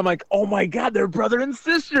that moment, I'm like, oh my God, they're brother and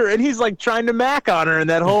sister. And he's like trying to mac on her in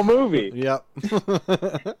that whole movie. Yep.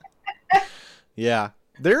 Yeah.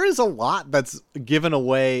 There is a lot that's given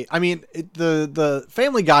away. I mean, the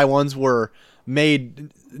Family Guy ones were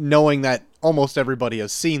made knowing that almost everybody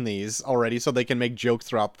has seen these already, so they can make jokes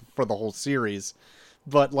throughout for the whole series.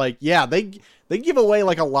 But like, yeah, they give away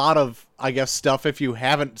like a lot of, I guess, stuff if you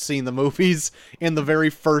haven't seen the movies in the very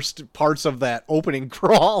first parts of that opening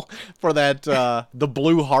crawl for that the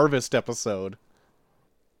Blue Harvest episode.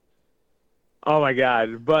 Oh my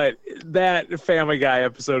god! But that Family Guy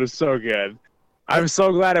episode is so good. I'm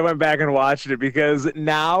so glad I went back and watched it because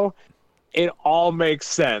now it all makes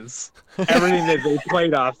sense. Everything that they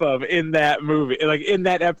played off of in that movie, like in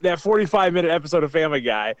that 45-minute episode of Family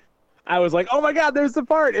Guy, I was like, "Oh my god, there's the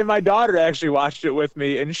part!" And my daughter actually watched it with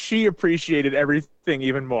me, and she appreciated everything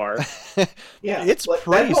even more. Yeah, It's like,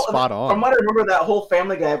 pretty spot on. From what I remember, that whole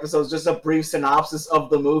Family Guy episode is just a brief synopsis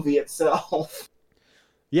of the movie itself.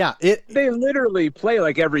 Yeah, They literally play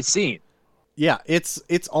like every scene. yeah, it's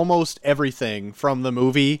almost everything from the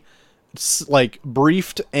movie. It's like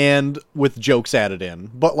briefed and with jokes added in.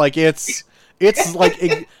 But like it's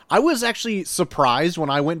like I was actually surprised when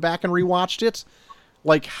I went back and rewatched it,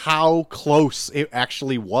 like how close it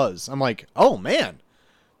actually was. I'm like, "Oh man.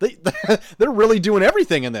 They're really doing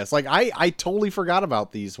everything in this." Like I totally forgot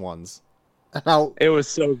about these ones. How It was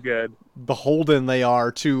so good. beholden they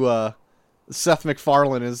are to Seth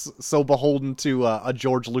MacFarlane is so beholden to a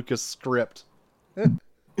George Lucas script.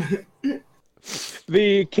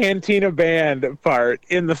 The Cantina Band part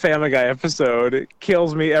in the Family Guy episode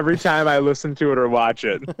kills me every time I listen to it or watch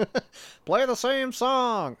it. Play the same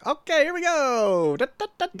song. Okay, here we go.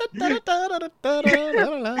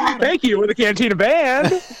 Thank you, we're the Cantina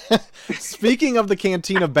Band. Speaking of the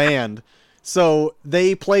Cantina Band, so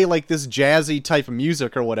they play like this jazzy type of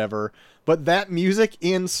music or whatever, but that music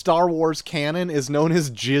in Star Wars canon is known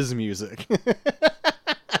as jizz music.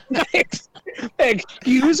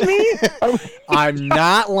 Excuse me? I'm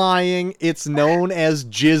not lying. It's known as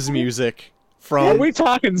jizz music from... Are we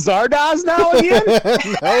talking Zardoz now again?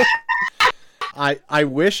 No. I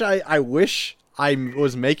wish I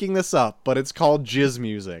was making this up, but it's called jizz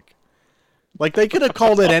music. Like they could have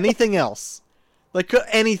called it anything else.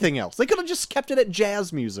 Anything else. They could have just kept it at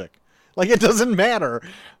jazz music. Like it doesn't matter.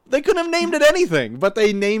 They couldn't have named it anything, but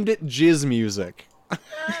they named it jizz music.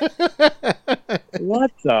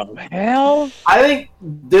 What the hell? I think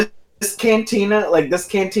this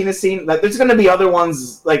cantina scene, like there's gonna be other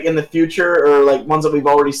ones like in the future or like ones that we've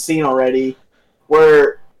already seen already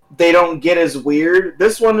where they don't get as weird.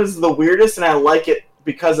 This one is the weirdest and I like it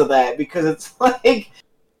because of that, because it's like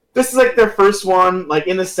this is like their first one, like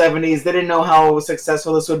in the 70s. They didn't know how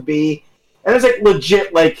successful this would be. And it's like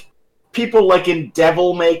legit like people like in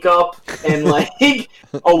devil makeup and like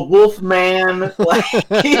a wolf man. Like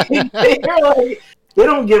they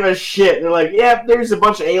don't give a shit. They're like, yeah, there's a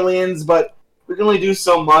bunch of aliens, but we can only do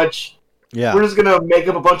so much. Yeah. We're just gonna make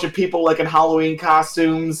up a bunch of people like in Halloween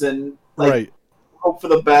costumes and like Right. hope for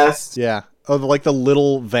the best. Yeah. Oh, like the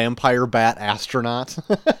little vampire bat astronaut.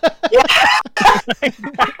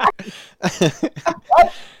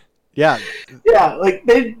 Yeah. Yeah, like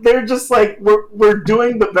they're just like we're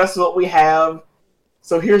doing the best of what we have.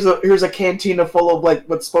 So here's a cantina full of like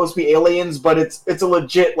what's supposed to be aliens, but it's a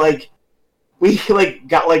legit like we like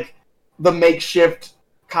got like the makeshift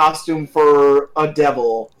costume for a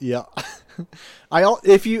devil. Yeah.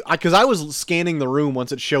 Because I was scanning the room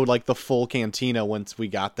once it showed like the full cantina once we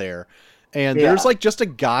got there, and there's like just a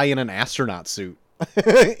guy in an astronaut suit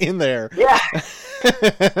in there. Yeah.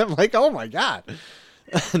 I'm like, oh my god.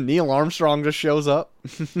 Neil Armstrong just shows up.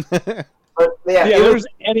 But Yeah, there's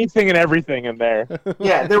anything and everything in there.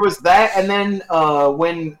 yeah, there was that, and then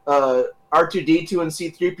when R2-D2 and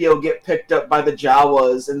C-3PO get picked up by the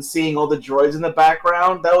Jawas and seeing all the droids in the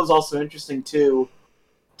background, that was also interesting too.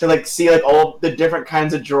 To like see like all the different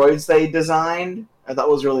kinds of droids they designed, I thought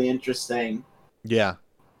was really interesting. Yeah.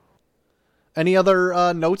 Any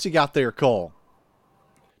other notes you got there, Cole?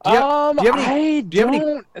 Do you have I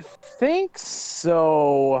don't think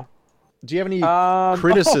so. Do you have any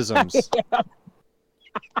criticisms?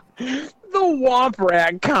 The Womp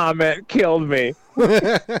Rat comment killed me.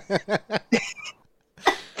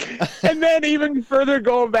 And then even further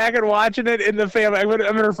going back and watching it in the family, I'm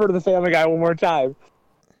gonna refer to the Family Guy one more time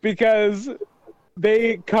because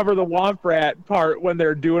they cover the Womp Rat part when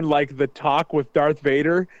they're doing like the talk with Darth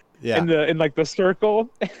Vader in like the circle.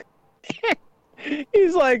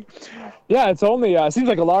 He's like, yeah, it's only seems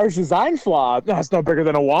like a large design flaw. No, it's no bigger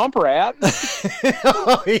than a Womp Rat.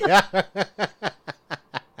 Oh yeah.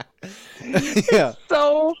 Yeah.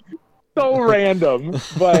 So random,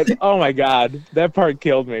 but oh my god, that part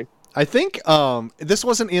killed me. I think this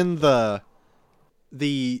wasn't in the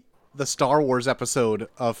Star Wars episode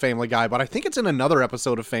of Family Guy, but I think it's in another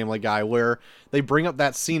episode of Family Guy where they bring up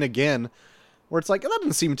that scene again where it's like, that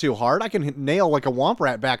doesn't seem too hard. I can nail like a womp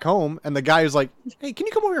rat back home. And the guy is like, hey, can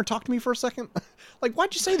you come over here and talk to me for a second? Like,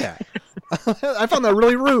 why'd you say that? I found that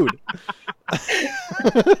really rude.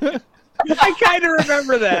 I kind of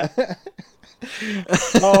remember that.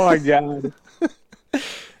 Oh my god.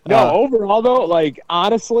 No, overall though, like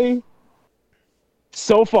honestly,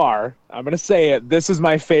 so far, I'm gonna say it. This is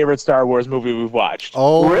my favorite Star Wars movie we've watched.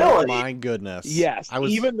 Oh, Really? my goodness. Yes, I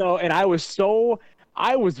was, even though, and I was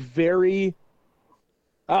very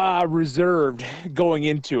reserved going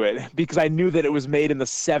into it because I knew that it was made in the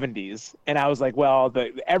 70s, and I was like, well,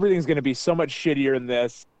 everything's gonna be so much shittier in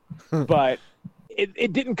this, but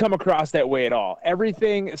it didn't come across that way at all.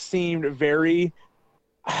 Everything seemed very,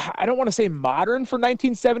 I don't want to say modern for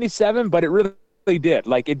 1977, but it really did.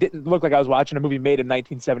 Like, it didn't look like I was watching a movie made in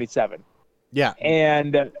 1977. yeah.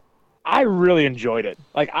 And I really enjoyed it.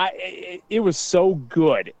 Like, it was so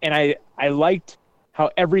good. And I liked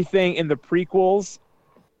how everything in the prequels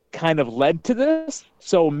kind of led to this.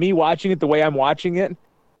 So me watching it the way I'm watching it,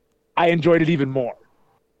 I enjoyed it even more.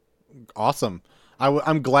 Awesome.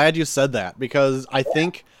 I'm glad you said that, because I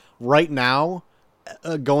think right now,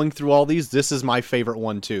 going through all these, this is my favorite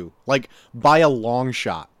one too. Like, by a long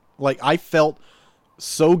shot. Like, I felt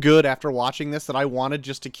so good after watching this that I wanted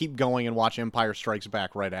just to keep going and watch Empire Strikes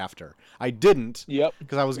Back right after. I didn't. Yep.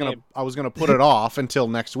 Because I was gonna put it off until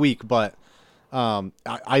next week, but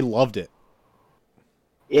I loved it.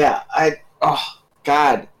 Yeah, oh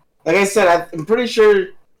god. Like I said, I'm pretty sure,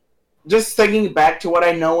 just thinking back to what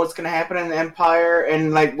I know what's going to happen in Empire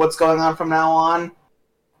and like what's going on from now on,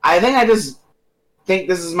 I just think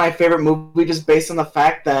this is my favorite movie just based on the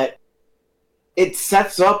fact that it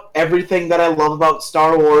sets up everything that I love about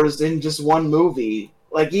Star Wars in just one movie.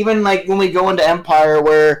 Like, even like when we go into Empire,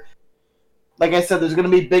 where, like I said, there's going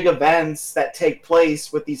to be big events that take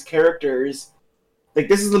place with these characters. Like,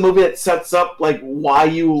 this is the movie that sets up like why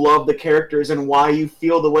you love the characters and why you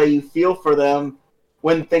feel the way you feel for them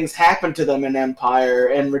when things happen to them in Empire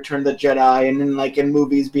and Return of the Jedi and in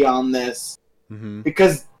movies beyond this. Mm-hmm.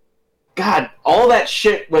 Because, God, all that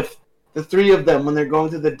shit with the three of them when they're going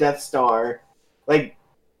through the Death Star, like,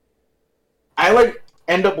 I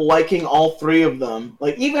end up liking all three of them.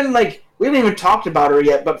 Like, even we haven't even talked about her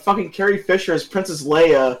yet, but fucking Carrie Fisher as Princess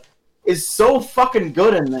Leia is so fucking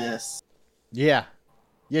good in this. Yeah.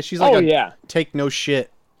 Yeah, she's like yeah. take no shit.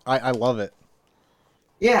 I love it.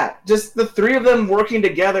 Yeah, just the three of them working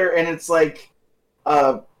together, and it's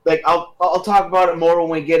I'll talk about it more when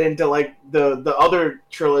we get into the other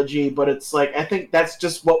trilogy, but it's I think that's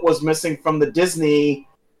just what was missing from the Disney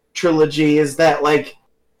trilogy, is that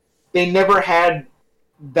they never had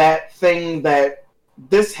that thing that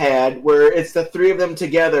this had, where it's the three of them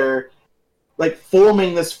together,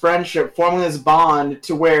 forming this friendship, forming this bond,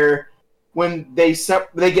 to where when they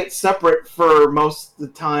get separate for most of the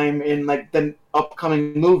time in the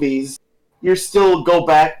upcoming movies, you still go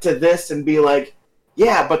back to this and be like,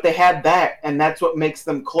 yeah, but they had that, and that's what makes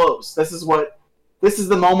them close. This is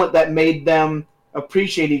the moment that made them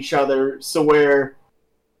appreciate each other, so where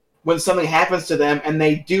when something happens to them and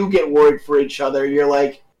they do get worried for each other, you're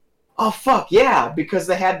like, oh fuck yeah, because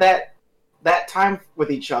they had that time with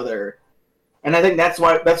each other. And I think that's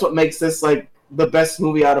what makes this the best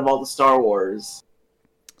movie out of all the Star Wars.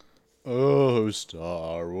 Oh,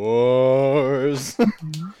 Star Wars.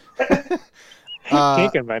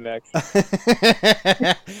 Kicking my neck.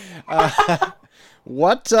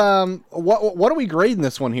 What are we grading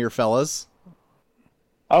this one here, fellas?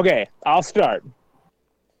 Okay, I'll start.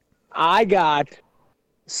 I got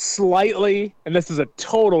slightly, and this is a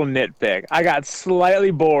total nitpick, I got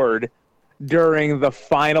slightly bored during the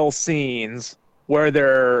final scenes where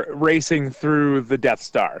they're racing through the Death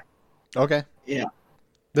Star. Okay. Yeah.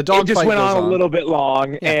 The dog It just fight went goes on a little bit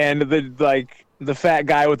long, Yeah. and the fat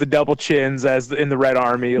guy with the double chins in the Red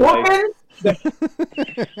Army, Woman!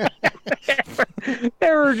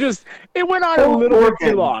 they were just, it went on a little bit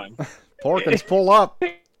too long. Porkins, pull up.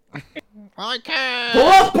 I can't. Pull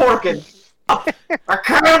up, Porkin! I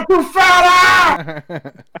can't do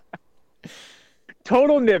fat.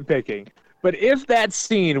 Total nitpicking. But if that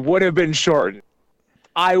scene would have been shortened,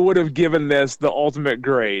 I would have given this the ultimate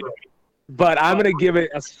grade. But I'm going to give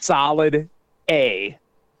it a solid A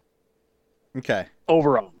Okay.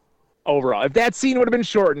 overall. If that scene would have been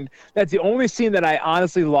shortened, that's the only scene that I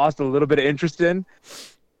honestly lost a little bit of interest in.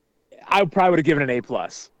 I probably would have given it an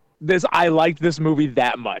A+. I liked this movie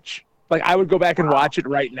that much. I would go back and watch it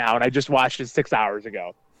right now, and I just watched it 6 hours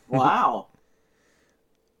ago. Wow.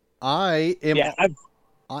 I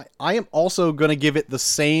am also going to give it the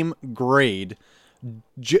same grade,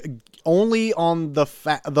 only on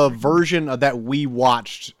the version that we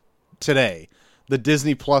watched today. the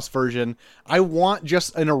Disney Plus version. I want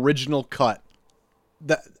just an original cut.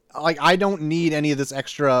 That, like, I don't need any of this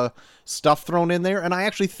extra stuff thrown in there, and I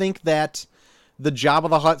actually think that the Jabba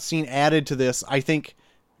the Hutt scene added to this, I think,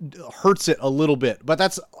 hurts it a little bit. But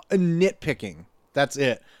that's a nitpicking. That's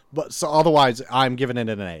it. But so otherwise, I'm giving it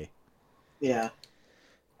an A. Yeah.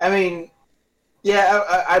 I mean,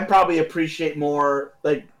 yeah, I'd probably appreciate more,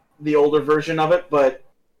 like, the older version of it, but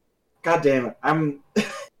god damn it. I'm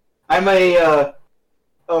a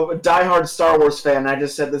diehard Star Wars fan. I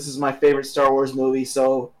just said this is my favorite Star Wars movie,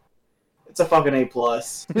 so it's a fucking A+.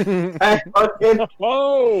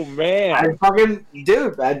 Oh man! I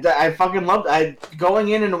fucking loved it. Going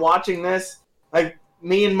in and watching this, like,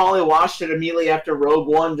 me and Molly watched it immediately after Rogue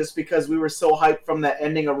One just because we were so hyped from that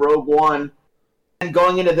ending of Rogue One. And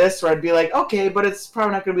going into this, where I'd be like, okay, but it's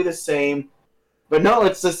probably not going to be the same. But no,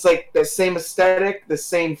 it's just like the same aesthetic, the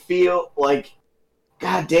same feel. Like,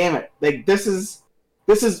 god damn it! Like, this is.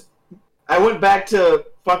 I went back to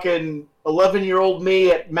fucking 11-year-old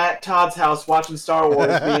me at Matt Todd's house watching Star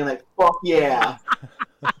Wars, being like, fuck yeah.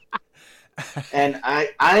 And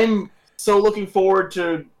I'm so looking forward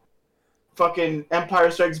to fucking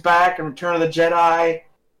Empire Strikes Back and Return of the Jedi.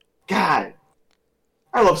 God,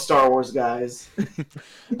 I love Star Wars, guys.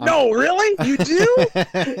 No, really? You do?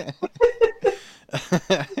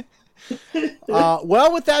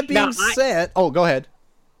 Well, with that being said... Oh, go ahead.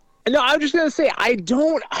 No, I'm just going to say, I'm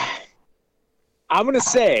going to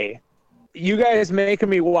say, you guys making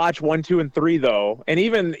me watch 1, 2, and 3, though. And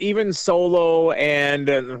even Solo and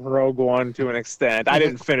Rogue One to an extent. I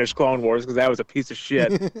didn't finish Clone Wars because that was a piece of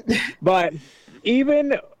shit. But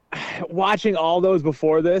even watching all those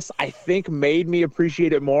before this, I think made me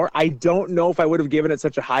appreciate it more. I don't know if I would have given it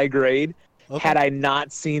such a high grade had I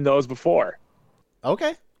not seen those before.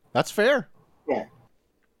 Okay, that's fair. Yeah.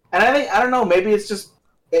 And I don't know, maybe it's just,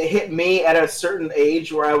 it hit me at a certain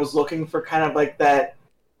age where I was looking for kind of like that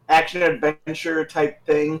action-adventure type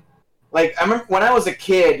thing. Like, I remember when I was a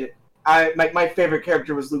kid, my favorite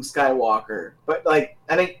character was Luke Skywalker. But, like,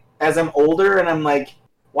 I think as I'm older and I'm, like,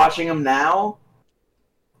 watching him now,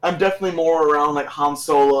 I'm definitely more around, like, Han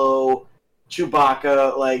Solo,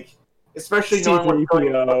 Chewbacca, like, especially knowing what's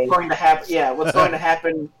going to happen. Yeah, what's going to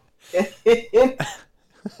happen...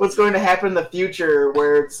 what's going to happen in the future,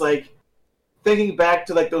 where it's like thinking back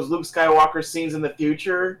to like those Luke Skywalker scenes in the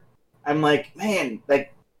future, I'm like, man,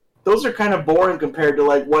 like those are kind of boring compared to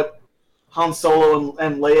like what Han Solo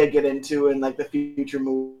and Leia get into in like the future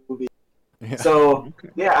movie. Yeah. So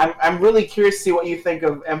yeah, I'm really curious to see what you think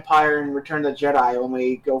of Empire and Return of the Jedi when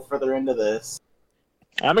we go further into this.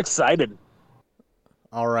 I'm excited.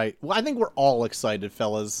 All right. Well, I think we're all excited,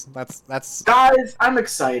 fellas. That's guys, I'm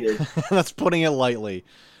excited. That's putting it lightly.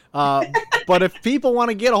 But if people want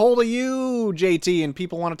to get a hold of you, JT, and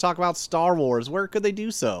people want to talk about Star Wars, where could they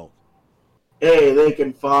do so? Hey, they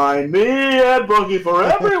can find me at Buggy for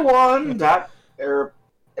Everyone. Buggy for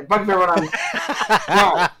Everyone.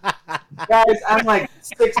 No. Guys, I'm like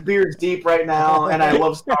 6 beers deep right now, and I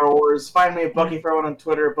love Star Wars. Find me at Buggy for Everyone on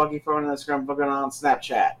Twitter, Buggy for Everyone on Instagram, Buggy on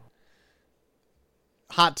Snapchat.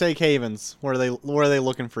 Hot Take Havens, where are they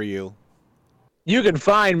looking for you? You can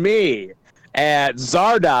find me at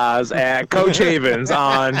Zardoz at Coach Havens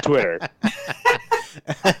on Twitter.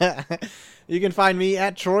 You can find me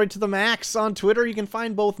at Troy to the Max on Twitter. You can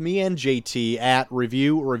find both me and JT at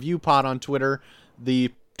Review Pod on Twitter.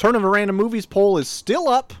 The Tournament of Random Movies poll is still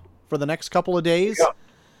up for the next couple of days. Yep.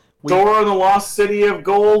 Dora and the Lost City of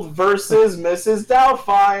Gold versus Mrs.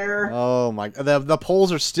 Doubtfire. Oh my! The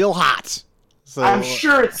polls are still hot. So, I'm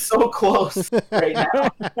sure it's so close right now.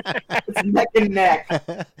 It's neck and neck.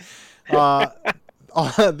 This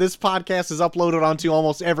podcast is uploaded onto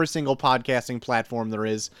almost every single podcasting platform there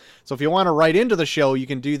is. So if you want to write into the show, you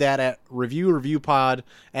can do that at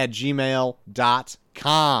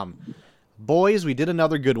reviewpod@gmail.com. Boys, we did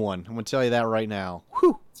another good one. I'm going to tell you that right now.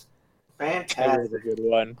 Whew. Fantastic. That was a good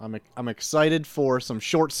one. I'm excited for some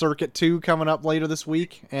Short Circuit 2 coming up later this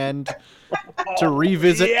week and to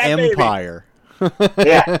revisit Empire.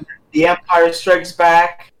 Yeah, The Empire Strikes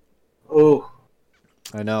Back. Ooh.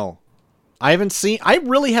 I know. I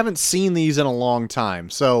really haven't seen these in a long time,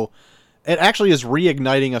 so it actually is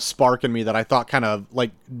reigniting a spark in me that I thought kind of like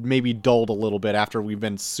maybe dulled a little bit after we've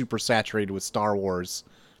been super saturated with Star Wars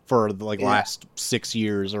for the last 6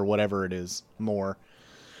 years or whatever it is more.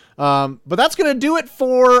 But that's gonna do it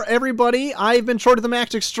for everybody. I've been Short of the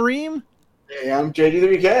Max Extreme. Hey, I'm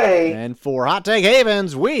JD3K. And for Hot Take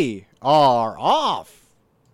Havens, we are off.